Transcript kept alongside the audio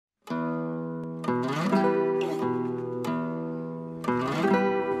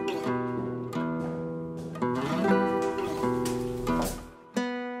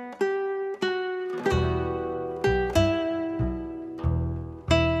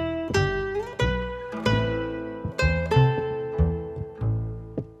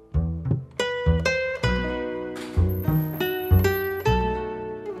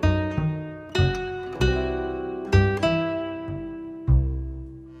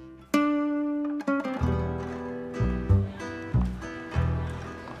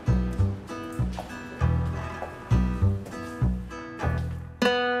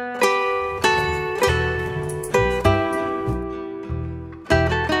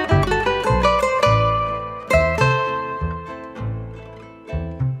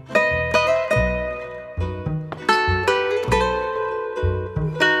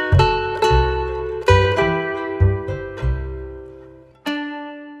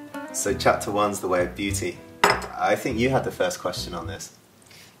So chapter 1's the way of beauty. I think you had the first question on this.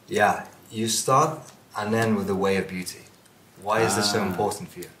 Yeah, you start and end with the way of beauty. Why is this so important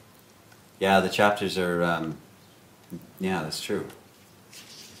for you? Yeah, the chapters are, yeah, that's true.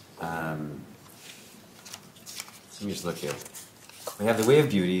 Let me just look here. We have the way of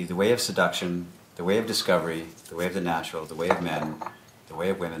beauty, the way of seduction, the way of discovery, the way of the natural, the way of men, the way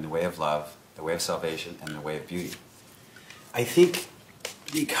of women, the way of love, the way of salvation, and the way of beauty. I think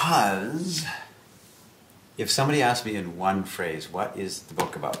because if somebody asked me in one phrase, what is the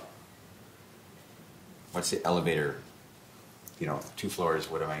book about? What's the elevator, 2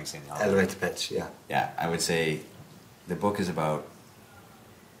 floors, what am I saying? Elevator pitch, yeah. Yeah, I would say the book is about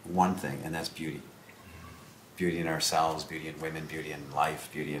one thing, and that's beauty. Beauty in ourselves, beauty in women, beauty in life,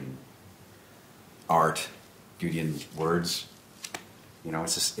 beauty in art, beauty in words.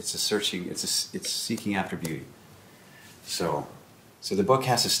 It's a searching, it's seeking after beauty. So the book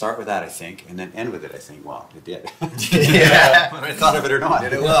has to start with that, I think, and then end with it, I think. Well, it did. Yeah. Whether I thought of it or not.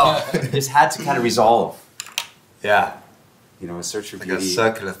 Did it well. It just had to kind of resolve. Yeah. A search for like beauty. a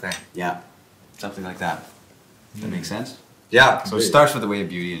circular thing. Yeah. Something like that. Does that make sense? Yeah. So it starts with the way of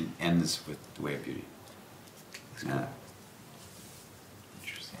beauty and ends with the way of beauty. Yeah.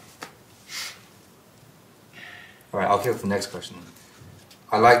 Interesting. All right, I'll kick off the next question.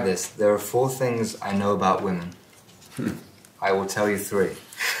 I like this. There are 4 things I know about women. I will tell you 3.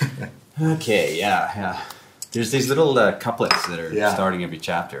 Okay, yeah. There's these little couplets that are starting every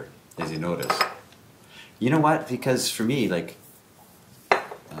chapter, as you notice. You know what? Because for me,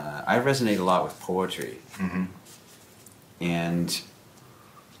 I resonate a lot with poetry. Mm-hmm. And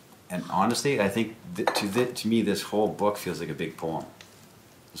honestly, I think to me, this whole book feels like a big poem.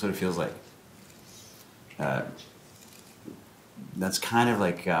 That's what it feels like. That's kind of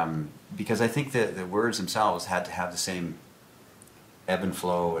like, because I think that the words themselves had to have the same ebb and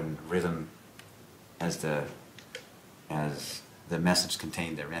flow and rhythm as the message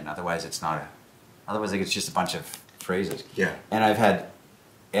contained therein. Otherwise, it's just a bunch of phrases. Yeah. And I've had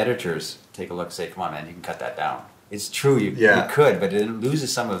editors take a look and say, come on, man, you can cut that down. It's true, you could, but it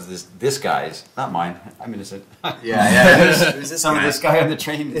loses some of this guy's, not mine, I'm innocent. Yeah. Some of this guy on the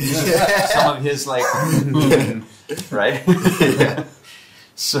train, some of his right? Yeah.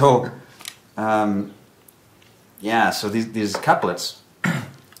 So, so these couplets,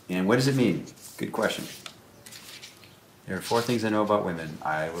 and what does it mean? Good question. There are 4 things I know about women.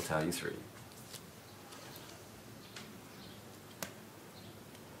 I will tell you 3.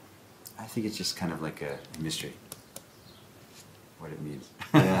 I think it's just kind of like a mystery. What it means.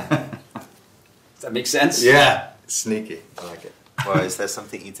 Yeah. Does that make sense? Yeah. Sneaky. I like it. Well, is there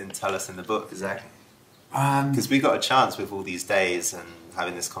something you didn't tell us in the book? Exactly. Because we got a chance with all these days and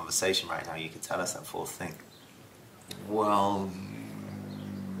having this conversation right now, you could tell us that 4th thing. Well,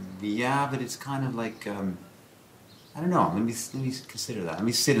 yeah, but it's kind of like, I don't know, let me consider that. Let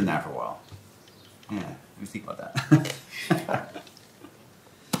me sit in that for a while. Yeah, let me think about that.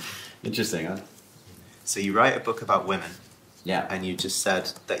 Interesting, huh? So you write a book about women. Yeah. And you just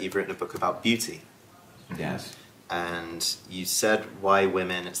said that you've written a book about beauty. Yes. And you said why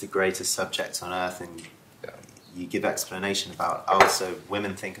women, it's the greatest subject on earth, and you give explanation about, so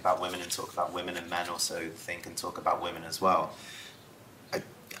women think about women and talk about women, and men also think and talk about women as well. I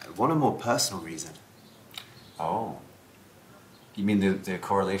want a more personal reason. Oh. You mean the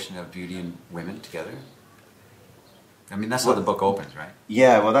correlation of beauty and women together? I mean, that's how the book opens, right?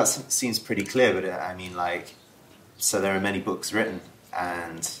 Yeah, well, that seems pretty clear, but so there are many books written,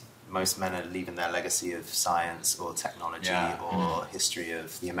 and most men are leaving their legacy of science or technology or history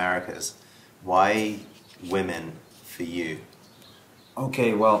of the Americas. Why women for you?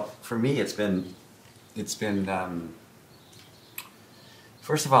 Okay, well, for me it's been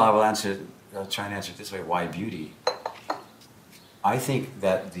first of all, I'll try and answer it this way. Why beauty? I think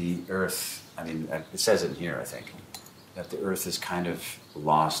that the earth, it says it in here, I think, that the earth has kind of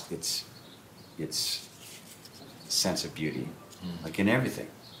lost its sense of beauty, like in everything.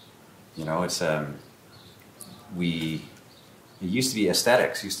 It's it used to be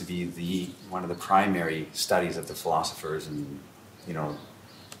aesthetics, used to be one of the primary studies of the philosophers, and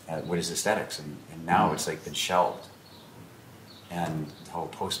what is aesthetics, and now it's been shelved, and the whole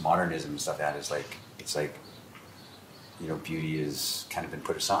postmodernism and stuff that is it's beauty has kind of been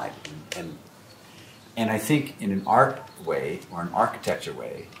put aside, and I think in an art way or an architecture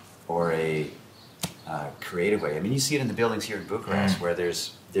way or a creative way. You see it in the buildings here in Bucharest, where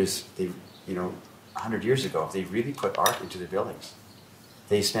there's 100 years ago, they really put art into their buildings.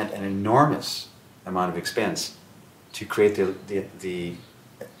 They spent an enormous amount of expense to create the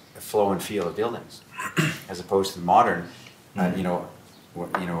flow and feel of buildings, as opposed to the modern,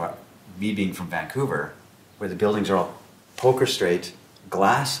 me being from Vancouver, where the buildings are all poker straight,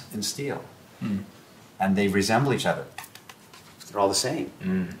 glass and steel, and they resemble each other. They're all the same,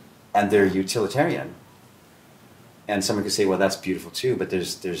 and they're utilitarian. And someone could say, "Well, that's beautiful too," but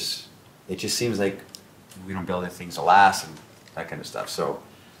there's it just seems like we don't build things to last and that kind of stuff. So,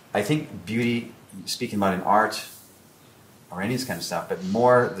 I think beauty, speaking about in art or any of this kind of stuff, but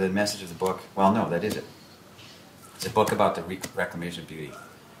more the message of the book. Well, no, that is it. It's a book about the reclamation of beauty,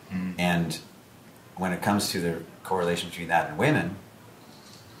 and when it comes to the correlation between that and women,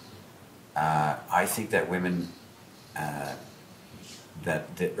 I think that women,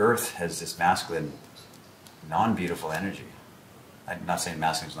 that the earth has this masculine, non-beautiful energy. I'm not saying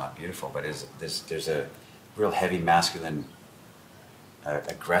masculine is not beautiful, but there's a real heavy masculine,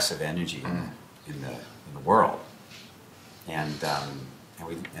 aggressive energy in the world, and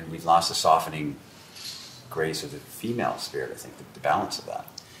we've lost the softening grace of the female spirit. I think the balance of that.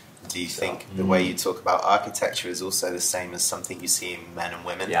 Do you think the way you talk about architecture is also the same as something you see in men and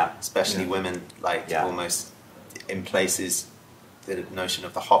women? Yeah. Especially women, almost in places, the notion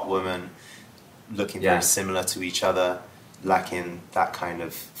of the hot woman looking very similar to each other, lacking that kind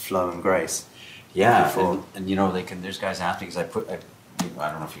of flow and grace. Yeah, and there's guys asking, because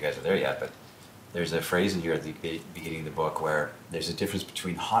I don't know if you guys are there yet, but there's a phrase in here at the beginning of the book where there's a difference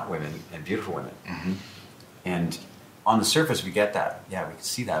between hot women and beautiful women. Mm-hmm. And on the surface, we get that. Yeah, we can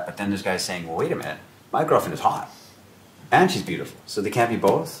see that. But then there's guys saying, well, wait a minute. My girlfriend is hot. And she's beautiful. So they can't be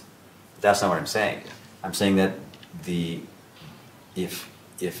both? But that's not what I'm saying. I'm saying that if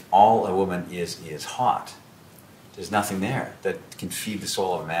all a woman is hot, there's nothing there that can feed the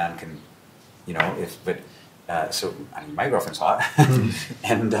soul of a man. So my girlfriend's hot.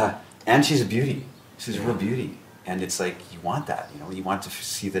 and she's a beauty. She's a real beauty. And it's like, you want that. You want to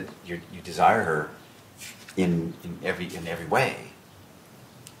see that you desire her in every way,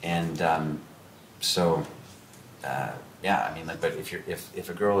 and but if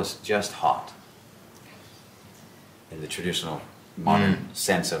a girl is just hot in the traditional modern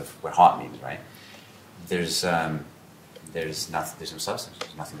sense of what hot means, right? There's no substance.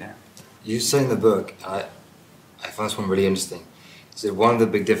 There's nothing there. You say in the book, I found this one really interesting. So one of the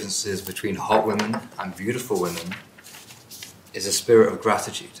big differences between hot women and beautiful women is a spirit of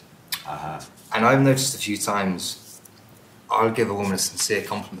gratitude. Uh-huh. And I've noticed a few times, I'll give a woman a sincere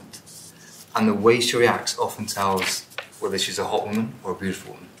compliment, and the way she reacts often tells whether she's a hot woman or a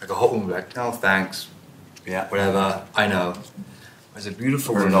beautiful woman. Like a hot woman will be like, "No, thanks, whatever, I know." Whereas a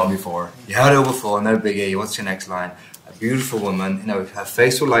beautiful woman, you heard it all before, no biggie, what's your next line? A beautiful woman, her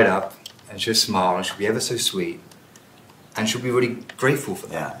face will light up, and she'll smile, and she'll be ever so sweet, and she'll be really grateful for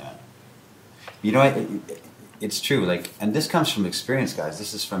that. Yeah. It's true, and this comes from experience, guys.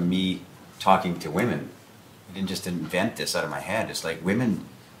 This is from me talking to women. I didn't just invent this out of my head. It's like women,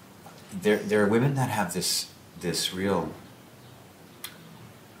 there are women that have this real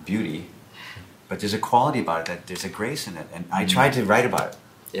beauty, but there's a quality about it, that there's a grace in it. And I tried to write about it.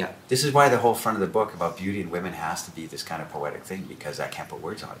 Yeah. This is why the whole front of the book about beauty in women has to be this kind of poetic thing, because I can't put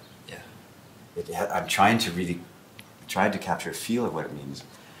words on it. Yeah. I'm trying to capture a feel of what it means,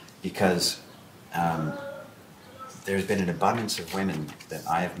 because there's been an abundance of women that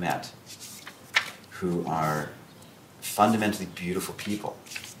I have met who are fundamentally beautiful people,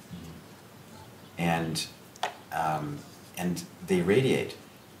 and they radiate,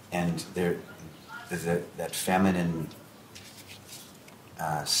 and they're that feminine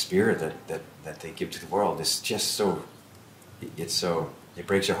spirit that they give to the world is just so it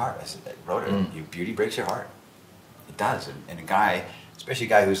breaks your heart. I wrote it. Beauty breaks your heart. It does, and a guy, especially a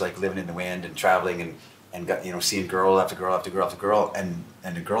guy who's like living in the wind and traveling and got, seeing girl after girl after girl after girl, and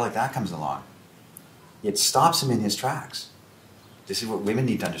a girl like that comes along, it stops him in his tracks. This is what women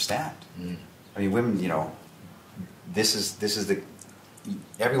need to understand. I mean, women, this is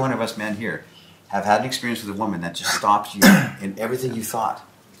every one of us men here have had an experience with a woman that just stopped you in everything you thought,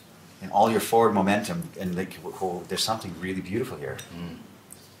 in all your forward momentum, and there's something really beautiful here.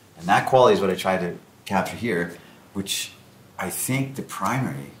 And that quality is what I try to capture here, which I think the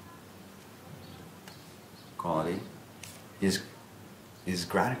primary quality is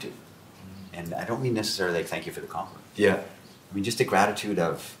gratitude. And I don't mean necessarily like thank you for the compliment. Yeah. I mean just a gratitude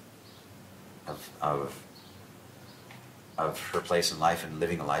of her place in life and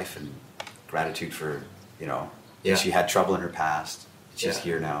living a life, and gratitude for she had trouble in her past. She's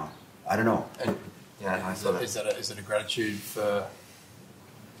here now. I don't know. I thought is that a gratitude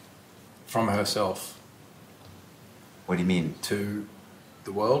from herself? What do you mean? To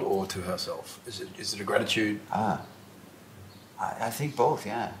the world or to herself? Is it a gratitude? I think both.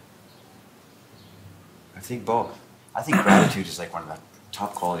 Yeah. I think both. I think gratitude is like one of the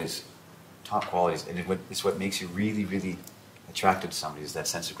top qualities, and it's what makes you really, really attracted to somebody is that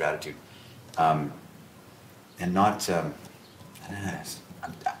sense of gratitude, and not.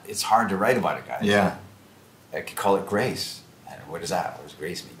 It's hard to write about it, guys. Yeah. I could call it grace. And what is that? What does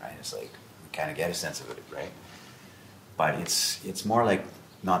grace mean, right? It's like we kind of get a sense of it, right? But it's more like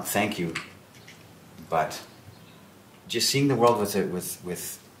not thank you, but just seeing the world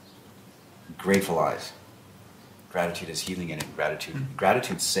with grateful eyes. Gratitude is healing in it.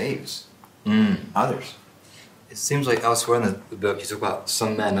 Gratitude saves others. It seems like elsewhere in the book you talk about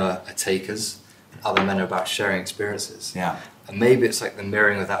some men are takers, and other men are about sharing experiences. Yeah. And maybe it's like the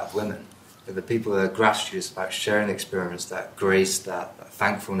mirroring of that of women. That the people that are gratitude is about sharing the experience, that grace, that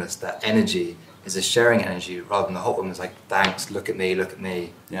thankfulness, that energy is a sharing energy rather than the hot woman's like, thanks, look at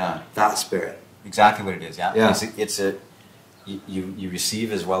me. Yeah. That spirit. Exactly what it is, yeah. Yeah. You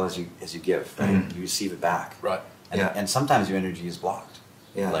receive as well as you give, right? You receive it back. Right. And sometimes your energy is blocked.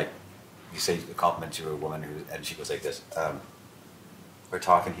 Yeah. Like you say a compliment to a woman and she goes like this, we're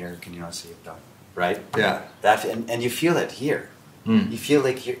talking here, can you not see it, dog? Right? Yeah. And you feel it here. You feel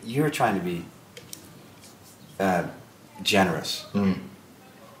like you're trying to be generous.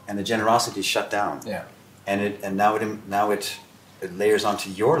 And the generosity is shut down. Yeah. And now it layers onto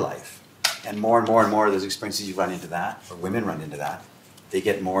your life. And more and more of those experiences you run into that, or women run into that, they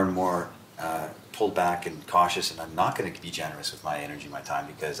get more and more pulled back and cautious, and I'm not going to be generous with my energy, my time,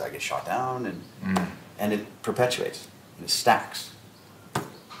 because I get shot down, and it perpetuates, and it stacks.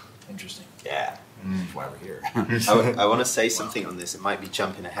 Interesting. Yeah, that's why we're here. I want to say something on this. It might be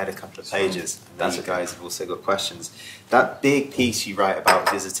jumping ahead a couple of pages. And That's you okay. guys have also got questions. That big piece you write about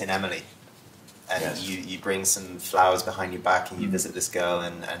visiting Emily, and Yes. you bring some flowers behind your back and you visit this girl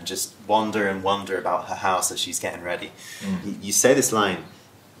and just wonder about her house as she's getting ready. You say this line,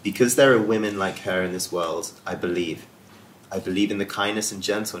 because there are women like her in this world, I believe in the kindness and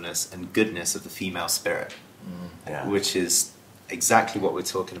gentleness and goodness of the female spirit, Yeah. which is exactly what we're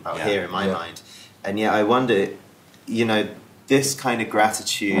talking about Yeah. here in my mind. And yet I wonder, this kind of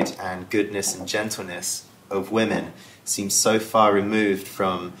gratitude and goodness and gentleness of women seems so far removed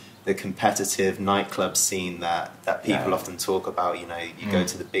from the competitive nightclub scene that people Yeah. often talk about. You go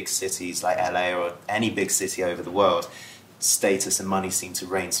to the big cities like LA or any big city over the world, status and money seem to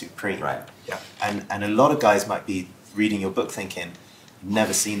reign supreme. Right. Yeah. And a lot of guys might be reading your book thinking,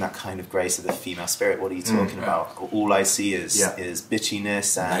 never seen that kind of grace of the female spirit. What are you talking about? All I see is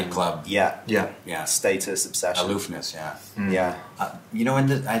bitchiness and Nightclub. Yeah. status obsession, Aloofness, yeah. Yeah,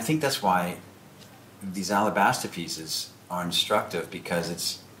 And I think that's why these alabaster pieces are instructive, because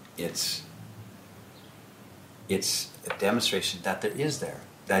it's a demonstration that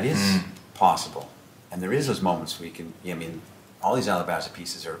that is possible, and there is those moments where you can. I mean, all these alabaster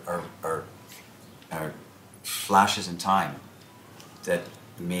pieces are flashes in time that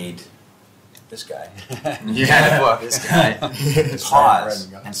made this guy, this guy pause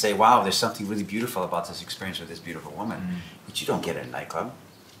and say, "Wow, there's something really beautiful about this experience with this beautiful woman that you don't get in a nightclub."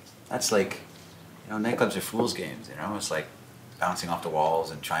 That's like, nightclubs are fool's games. It's like bouncing off the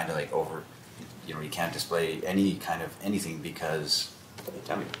walls and trying to you can't display any kind of anything because,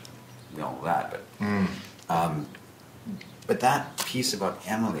 I mean, we all know that, but that piece about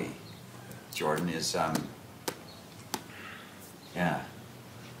Emily, Jordan, is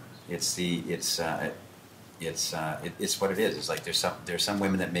it's what it is. It's like there's some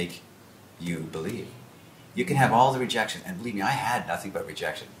women that make you believe. You can have all the rejection, and believe me, I had nothing but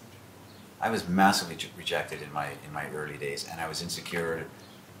rejection. I was massively rejected in my early days, and I was insecure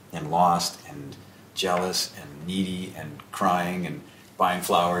and lost and jealous and needy and crying and buying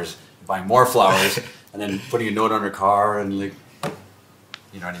more flowers, and then putting a note on her car and you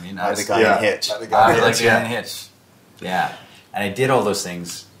know what I mean? like the guy in Hitch. I was like the guy in Hitch. Yeah, and I did all those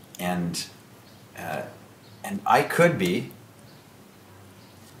things, and I could be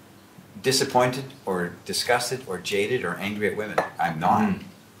disappointed or disgusted or jaded or angry at women. I'm not.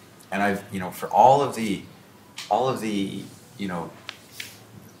 And I've, for all of the,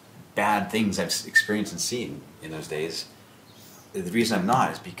 bad things I've experienced and seen in those days, the reason I'm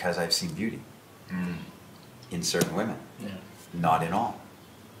not is because I've seen beauty in certain women, not in all.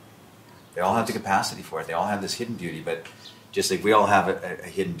 They all have the capacity for it. They all have this hidden beauty, but just like we all have a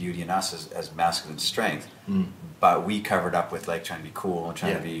hidden beauty in us as masculine strength, but we cover it up with trying to be cool and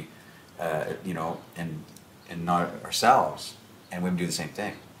trying to be, and not ourselves. And women do the same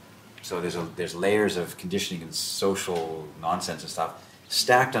thing. So there's layers of conditioning and social nonsense and stuff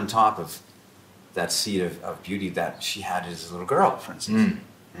stacked on top of that seed of beauty that she had as a little girl, for instance.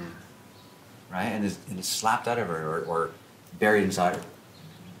 Right? And it's slapped out of her or buried inside her.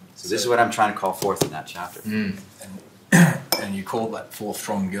 So this is what I'm trying to call forth in that chapter. And and you call that forth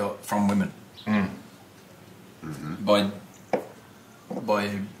from women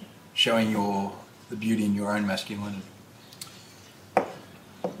by showing the beauty in your own masculinity.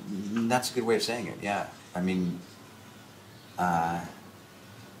 That's a good way of saying it. Yeah, I mean,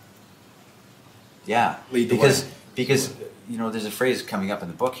 yeah, Lead the because way. because you know, there's a phrase coming up in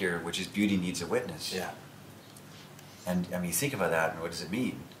the book here, which is beauty needs a witness. Yeah. And I mean, think about that, and what does it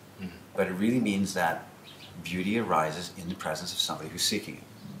mean? But it really means that beauty arises in the presence of somebody who's seeking it.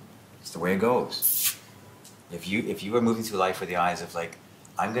 It's the way it goes. If you are moving through life with the eyes of like,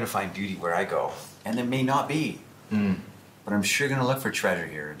 I'm going to find beauty where I go, and there may not be, but I'm sure going to look for treasure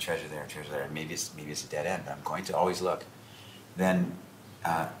here and treasure there and treasure there, and maybe it's a dead end, but I'm going to always look. Then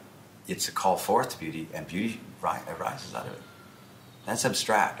it's a call forth to beauty, and beauty arises out of it. That's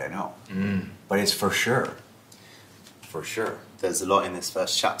abstract, I know, but it's for sure. For sure. There's a lot in this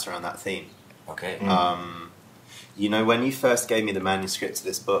first chapter on that theme. Okay. You know, when you first gave me the manuscript to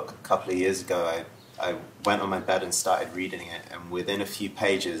this book a couple of years ago, I went on my bed and started reading it, and within a few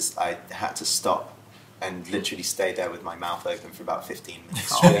pages I had to stop and literally stay there with my mouth open for about 15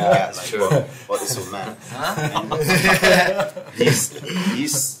 minutes trying to get like, what this all meant.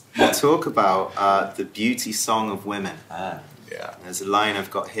 You talk about the beauty song of women. Yeah. There's a line I've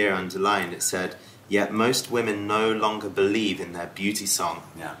got here underlined. It said, "Yet most women no longer believe in their beauty song,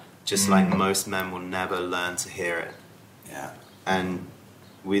 just like most men will never learn to hear it." Yeah. And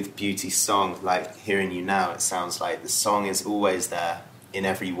with beauty song, like hearing you now, it sounds like the song is always there in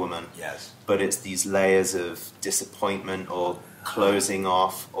every woman. Yes. But it's these layers of disappointment or closing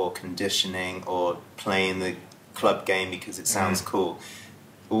off or conditioning or playing the club game because it sounds cool.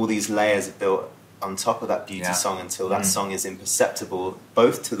 All these layers are built on top of that beauty song until that song is imperceptible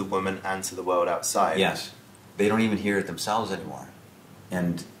both to the woman and to the world outside. Yes. They don't even hear it themselves anymore.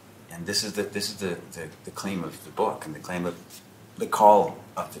 And this is the claim of the book, and the claim of the call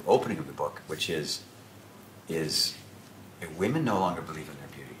of the opening of the book, which is women no longer believe in their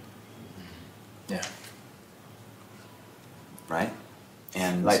beauty. Yeah. Right?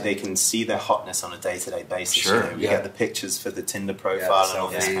 And like they can see their hotness on a day-to-day basis. Sure, You know, we get the pictures for the Tinder profile and all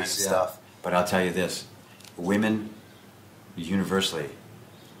this kind of stuff. But I'll tell you this, women universally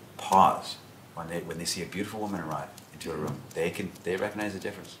pause when they see a beautiful woman arrive into a room. They recognize the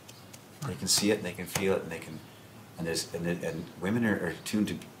difference. They can see it, and they can feel it, and women are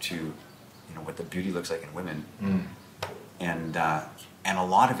attuned to you know what the beauty looks like in women, and a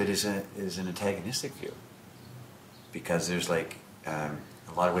lot of it is an antagonistic view, because there's like a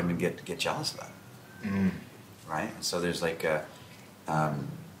lot of women get jealous of that, right? And so there's like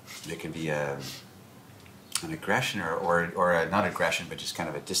there can be an aggression or not aggression, but just kind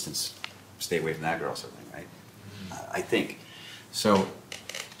of a distance. Stay away from that girl, sort of thing, right? I think so.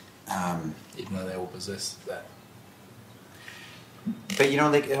 Even though they all possess that. But you know,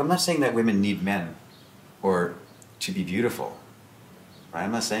 like, I'm not saying that women need men or to be beautiful, right?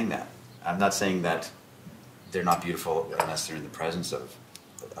 I'm not saying that. I'm not saying that they're not beautiful unless they're in the presence of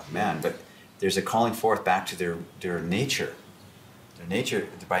man. But there's a calling forth back to their nature. Their nature.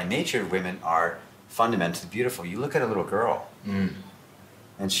 By nature, women are fundamentally beautiful. You look at a little girl,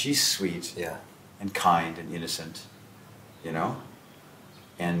 and she's sweet, and kind and innocent, you know.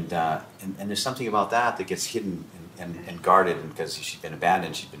 And there's something about that gets hidden and guarded, because she's been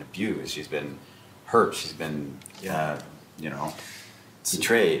abandoned, she's been abused, she's been hurt, she's been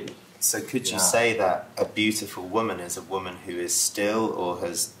betrayed. So could you say that a beautiful woman is a woman who is still or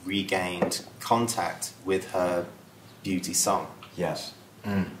has regained contact with her beauty song? Yes.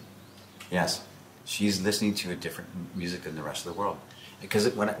 Yes. She's listening to a different music than the rest of the world. Because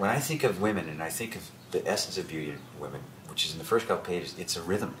when I think of women, and I think of the essence of beauty in women, which is in the first couple pages, it's a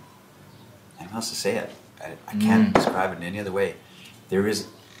rhythm. I don't know how else to say it. I can't describe it in any other way. There is,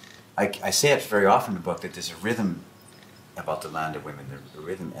 I say it very often in the book, that there's a rhythm about the land of women, the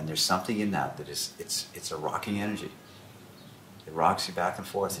rhythm, and there's something in that it's a rocking energy. It rocks you back and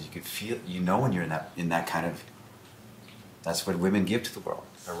forth, and you can feel, you know, when you're in that kind of, that's what women give to the world,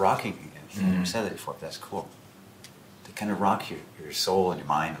 a rocking energy. I've never said that before, but that's cool. They kind of rock your soul and your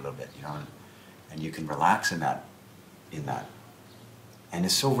mind a little bit, you know, and you can relax in that. And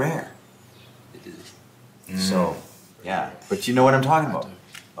it's so rare. It is. So, yeah. But you know what I'm talking about.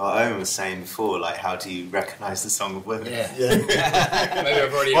 Well, Owen was saying before, like, how do you recognize the song of women? Yeah. Maybe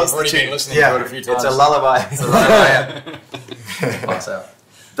I've already been listening to it a few times. It's a lullaby. It's a lullaby. Pass out.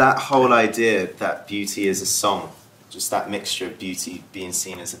 That whole idea that beauty is a song, just that mixture of beauty being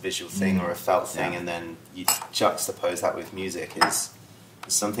seen as a visual thing or a felt thing, and then you juxtapose that with music, is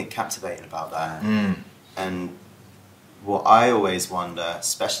something captivating about that. And what I always wonder,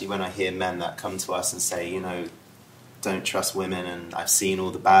 especially when I hear men that come to us and say, you know, don't trust women, and I've seen all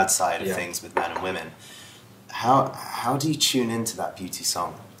the bad side of things with men and women. How do you tune into that beauty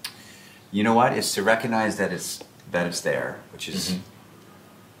song? You know what? It's to recognize that it's there, which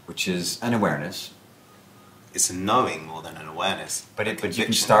is an awareness. It's a knowing more than an awareness. But you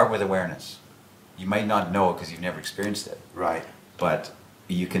can start with awareness. You might not know because you've never experienced it. Right. But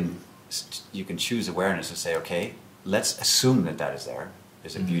you can choose awareness and say, okay, let's assume that is there.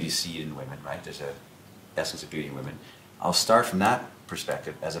 There's a beauty seed in women, right? There's a essence of beauty in women. I'll start from that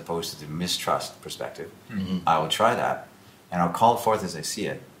perspective as opposed to the mistrust perspective. I will try that, and I'll call it forth as I see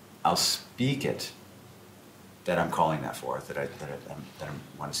it. I'll speak it that I'm calling that forth, that I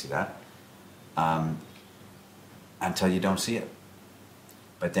want to see that, until you don't see it.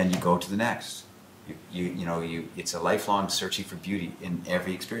 But then you go to the next. It's a lifelong searching for beauty in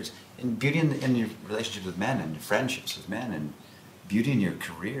every experience. In beauty in your relationships with men, and your friendships with men, and beauty in your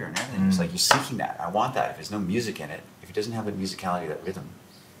career and everything. It's like you're seeking that. I want that. If there's no music in it, if it doesn't have a musicality, that rhythm,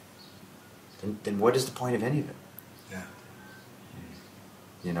 then what is the point of any of it? Yeah.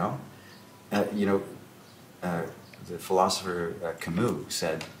 The philosopher Camus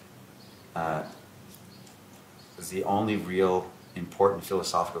said, the only real important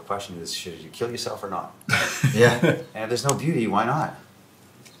philosophical question is, should you kill yourself or not? Yeah. And if there's no beauty, why not?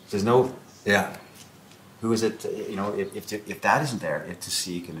 There's no... Yeah. Who is it? If that isn't there, it's to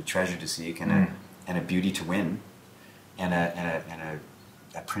seek, and a treasure to seek, and a beauty to win, and a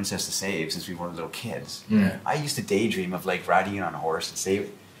princess to save. Since we were little kids, I used to daydream of like riding in on a horse and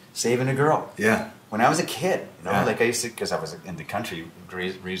saving a girl. Yeah. When I was a kid, like I used to, because I was in the country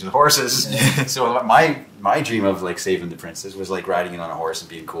raising horses. So my dream of like saving the princess was like riding in on a horse and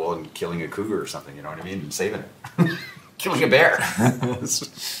being cool and killing a cougar or something. You know what I mean? And saving it, killing a bear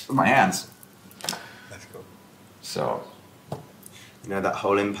with my hands. So, that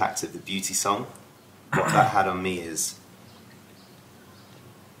whole impact of the beauty song, what that had on me is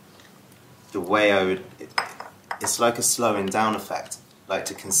the way it's like a slowing down effect, like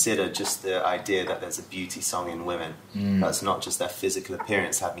to consider just the idea that there's a beauty song in women. That's not just their physical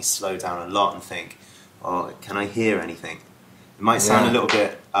appearance, had me slow down a lot and think, oh, can I hear anything? It might sound a little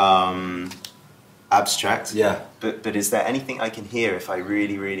bit abstract, but is there anything I can hear if I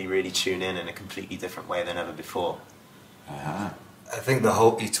really, really, really tune in a completely different way than ever before? I think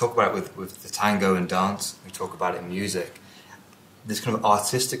you talk about it with the tango and dance, we talk about it in music. This kind of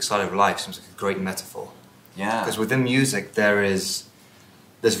artistic side of life seems like a great metaphor. Yeah. Because within music there's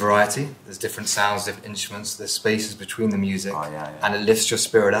variety, there's different sounds, different instruments, there's spaces between the music, and it lifts your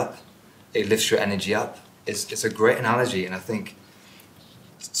spirit up, it lifts your energy up. It's a great analogy, and I think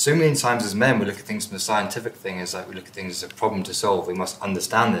so many times as men we look at things from the scientific thing as like we look at things as a problem to solve. We must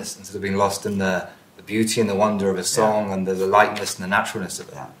understand this instead of being lost in the beauty and the wonder of a song and the lightness and the naturalness of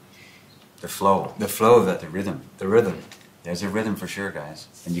it. Yeah. The flow of it, the rhythm. There's a rhythm for sure, guys,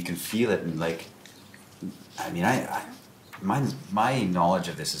 and you can feel it. And like, I mean, my knowledge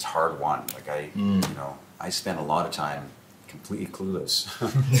of this is hard won. Like I spent a lot of time completely clueless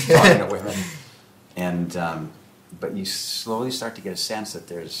talking to women, and but you slowly start to get a sense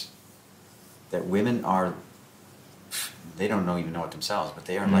that women are, they don't even know it themselves, but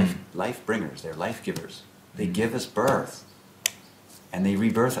they are life bringers. They're life givers. They give us birth, and they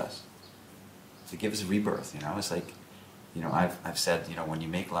rebirth us. They give us a rebirth. It's like, I've said, when you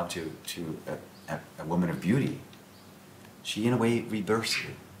make love to a woman of beauty, she in a way rebirths you.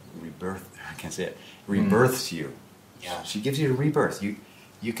 I can't say it. Rebirths you. Yeah. She gives you a rebirth.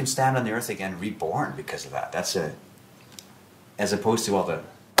 You can stand on the earth again, reborn because of that. As opposed to all the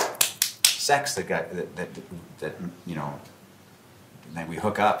sex that then we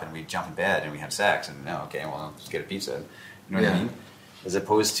hook up and we jump in bed and we have sex and let's get a pizza. You know what I mean? As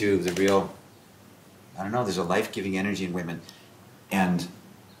opposed to the real, I don't know, there's a life-giving energy in women, and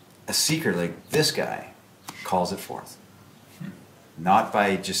a seeker like this guy calls it forth. Not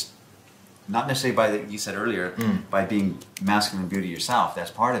necessarily by you said earlier, by being masculine beauty yourself,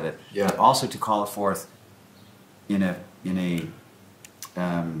 that's part of it, but also to call it forth in a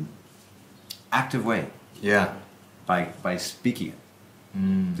active way. Yeah. By speaking it.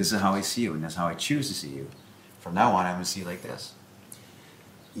 This is how I see you, and that's how I choose to see you. From now on, I'm going to see you like this.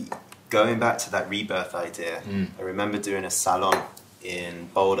 Going back to that rebirth idea, I remember doing a salon in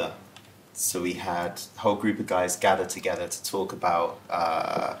Boulder. So we had a whole group of guys gathered together to talk about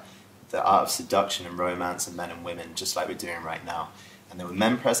the art of seduction and romance and men and women, just like we're doing right now. And there were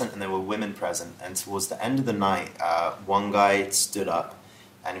men present and there were women present. And towards the end of the night, one guy stood up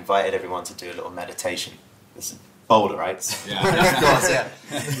and invited everyone to do a little meditation. This is Boulder, right? Yeah, of course, yeah.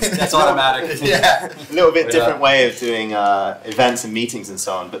 That's automatic. Yeah, a little bit different way of doing events and meetings and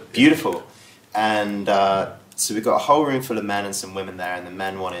so on, but beautiful. And so we've got a whole room full of men and some women there, and the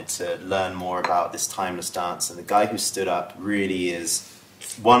men wanted to learn more about this timeless dance. And the guy who stood up really is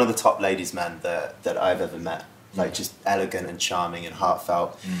one of the top ladies' men that I've ever met. Like, just elegant and charming and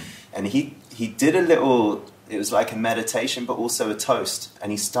heartfelt. And he did a little, it was like a meditation, but also a toast.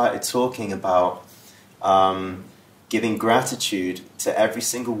 And he started talking about giving gratitude to every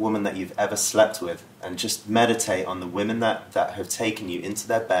single woman that you've ever slept with, and just meditate on the women that have taken you into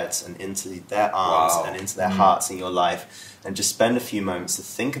their beds and into their arms and into their hearts in your life, and just spend a few moments to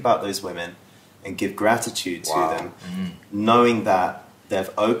think about those women and give gratitude to them, knowing that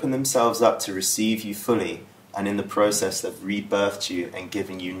they've opened themselves up to receive you fully, and in the process they've rebirthed you and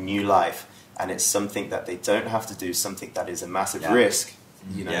given you new life. And it's something that they don't have to do, something that is a massive risk,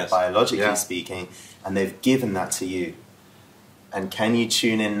 you know, biologically speaking, and they've given that to you. And can you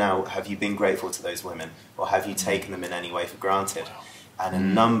tune in now? Have you been grateful to those women, or have you taken them in any way for granted?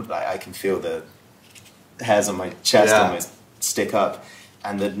 And like, I can feel the hairs on my chest almost stick up.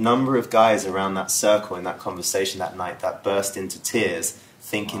 And the number of guys around that circle in that conversation that night that burst into tears,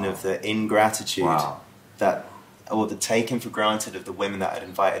 thinking of the ingratitude that, or the taken for granted of the women that had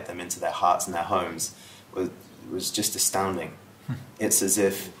invited them into their hearts and their homes, was just astounding. It's as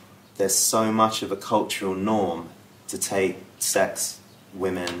if there's so much of a cultural norm to take sex,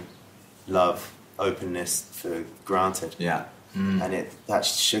 women, love, openness for granted. And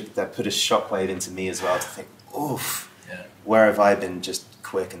that put a shockwave into me as well, to think, oof, where have I been just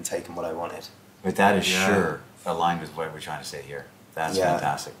quick and taken what I wanted? But that is sure aligned with what we're trying to say here. That's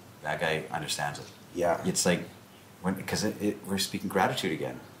fantastic. That guy understands it. It's like, because we're speaking gratitude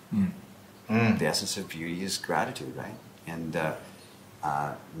again. The essence of beauty is gratitude, right? And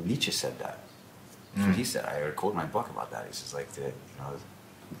Nietzsche said that. That's what he said. I would quote in my book about that. He says, like,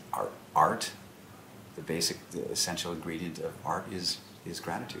 art, the essential ingredient of art is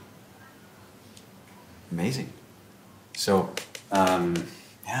gratitude. Amazing. So,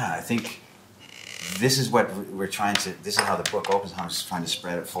 I think this is what we're trying to, this is how the book opens, how I'm just trying to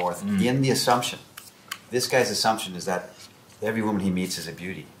spread it forth. In the assumption, this guy's assumption is that every woman he meets is a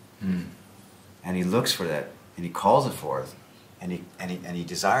beauty. And he looks for that, and he calls it forth, and he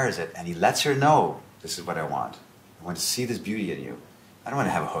desires it, and he lets her know, this is what I want. I want to see this beauty in you. I don't want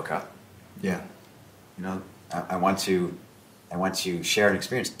to have a hookup. You know, I want to share an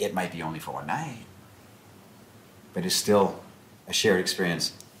experience. It might be only for one night, but it's still a shared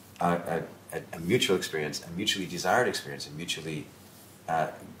experience, a mutual experience, a mutually desired experience, a mutually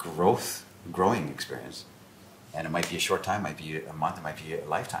growing experience. And it might be a short time, might be a month, it might be a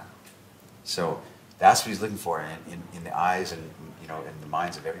lifetime. So that's what he's looking for in the eyes and, you know, in the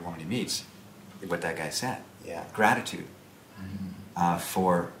minds of every woman he meets. What that guy said. Gratitude.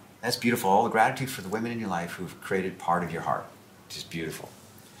 That's beautiful. All the gratitude for the women in your life who've created part of your heart. Which is beautiful.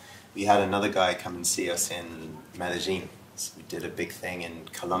 We had another guy come and see us in Medellin. So we did a big thing in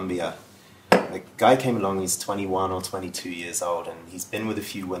Colombia. The guy came along, he's 21 or 22 years old, and he's been with a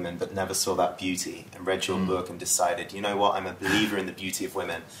few women but never saw that beauty, and read your book and decided, you know what, I'm a believer in the beauty of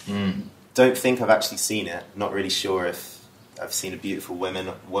women. Don't think I've actually seen it. Not really sure if I've seen a beautiful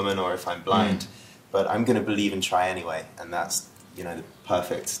woman or if I'm blind, but I'm going to believe and try anyway. And that's, you know, the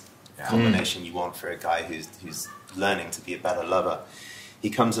perfect combination you want for a guy who's learning to be a better lover. He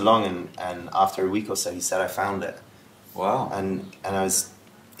comes along and after a week or so he said, I found it. Wow. And I was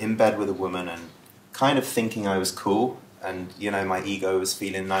in bed with a woman and kind of thinking I was cool, and, you know, my ego was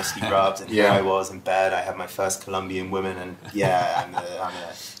feeling nicely rubbed, and here I was in bed. I had my first Colombian woman, and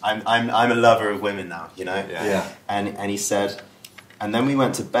I'm a lover of women now, you know. And he said, and then we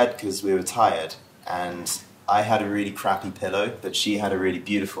went to bed because we were tired, and I had a really crappy pillow, but she had a really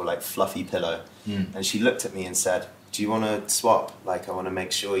beautiful, like, fluffy pillow. And she looked at me and said, do you want to swap? Like, I want to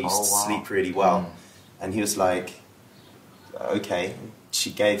make sure you sleep really well. And he was like, okay. She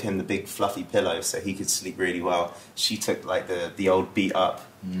gave him the big fluffy pillow so he could sleep really well. She took, like, the old beat up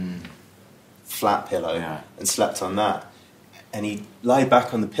flat pillow and slept on that. And he lay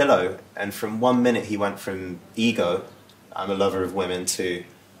back on the pillow, and from 1 minute he went from ego, I'm a lover of women, to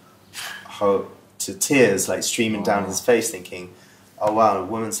tears, like, streaming down his face, thinking, oh wow, a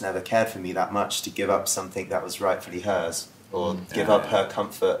woman's never cared for me that much to give up something that was rightfully hers, or give up her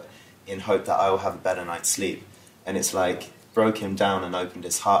comfort in hope that I will have a better night's sleep. And it's like, broke him down and opened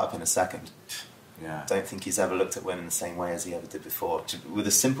his heart up in a second. Don't think he's ever looked at women the same way as he ever did before, with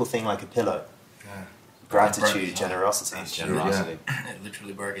a simple thing like a pillow. Gratitude, generosity. It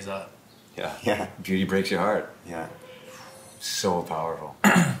literally broke his heart. Beauty breaks your heart. So powerful.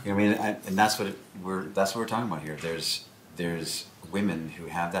 You know what I mean? And that's what we're talking about here. There's women who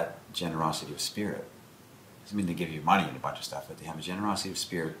have that generosity of spirit. Doesn't mean they give you money and a bunch of stuff, but they have a generosity of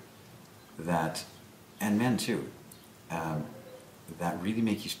spirit that and men too, that really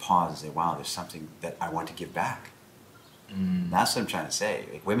make you pause and say, wow, there's something that I want to give back. That's what I'm trying to say.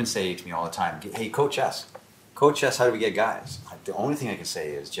 Like, women say to me all the time, hey, coach us. Coach us, how do we get guys? The only thing I can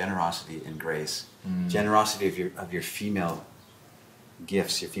say is generosity and grace. Generosity of your female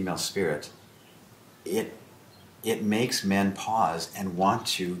gifts, your female spirit. It makes men pause and want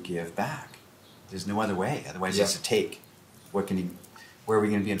to give back. There's no other way. Otherwise, it's a take. Where are we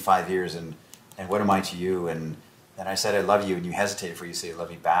going to be in 5 years? And what am I to you? And I said I love you, and you hesitated before you say you love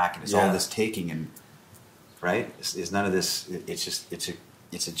me back. And it's all this taking, and right? It's none of this.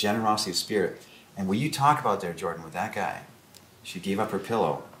 It's a generosity of spirit. And what you talk about there, Jordan, with that guy, she gave up her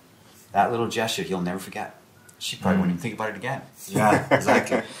pillow. That little gesture, he'll never forget. She probably won't even think about it again. Yeah,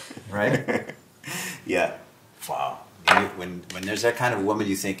 exactly. Right? Yeah. Wow. When there's that kind of woman,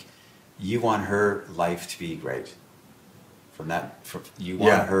 you think you want her life to be great. You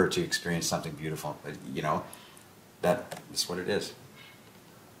want her to experience something beautiful. But, that's what it is.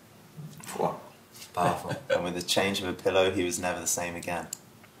 Wow. Powerful. And with the change of a pillow, he was never the same again.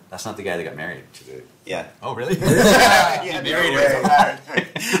 That's not the guy that got married to the... Yeah. Oh, really? Yeah, married.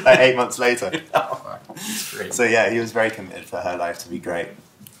 Like 8 months later. That's great. So yeah, he was very committed for her life to be great.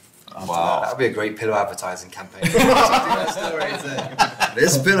 Wow, that would be a great pillow advertising campaign.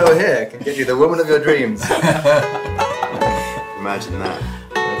 This pillow here can get you the woman of your dreams. Imagine that.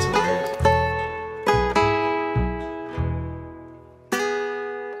 That's weird.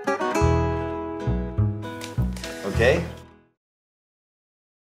 Okay.